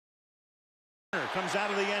Comes out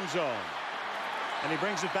of the end zone. And he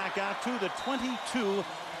brings it back out to the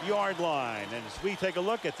 22-yard line. And as we take a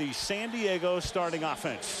look at the San Diego starting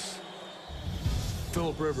offense.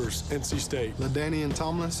 Phillip Rivers, NC State. LaDainian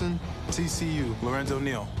Tomlinson, TCU. Lorenzo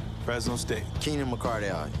Neal, Fresno State. Keenan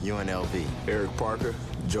McCardell, UNLV. Eric Parker,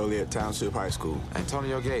 Joliet Township High School.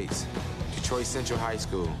 Antonio Gates, Detroit Central High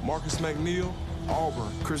School. Marcus McNeil,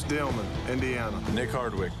 Auburn. Chris Dillman, Indiana. Nick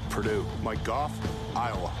Hardwick, Purdue. Mike Goff,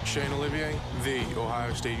 Iowa. Shane Olivier, The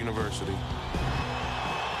Ohio State University.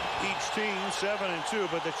 Each team 7-2,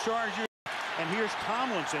 but the Chargers, and here's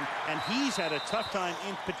Tomlinson, and he's had a tough time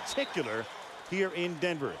in particular here in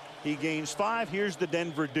Denver. He gains 5. Here's the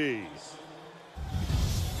Denver D.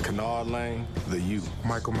 Kennard Lane, the U.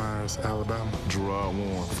 Michael Myers, Alabama. Gerard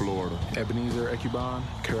Warren, Florida. Ebenezer Ekubon,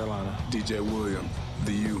 Carolina. DJ Williams,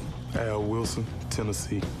 the U. Al Wilson,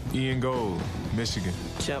 Tennessee. Ian Gold, Michigan.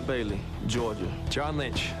 Champ Bailey, Georgia. John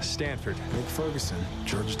Lynch, Stanford. Nick Ferguson,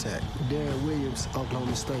 Georgia Tech. Darren Williams,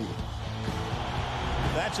 Oklahoma State.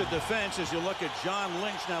 That's a defense as you look at John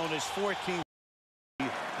Lynch now in his 14th.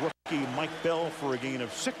 Rookie Mike Bell for a gain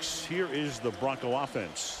of 6. Here is the Bronco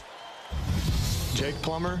offense. Jake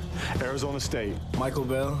Plummer, Arizona State. Michael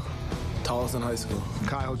Bell, Towson High School.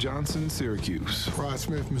 Kyle Johnson, Syracuse. Rod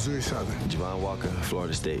Smith, Missouri Southern. Javon Walker,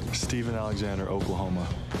 Florida State. Stephen Alexander, Oklahoma.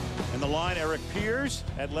 And the line, Eric Pierce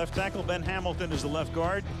at left tackle. Ben Hamilton is the left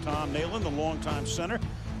guard. Tom Nalen, the longtime center.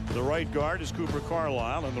 The right guard is Cooper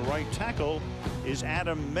Carlisle. And the right tackle is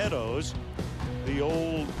Adam Meadows, the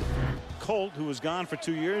old Colt who was gone for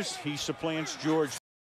 2 years. He supplants George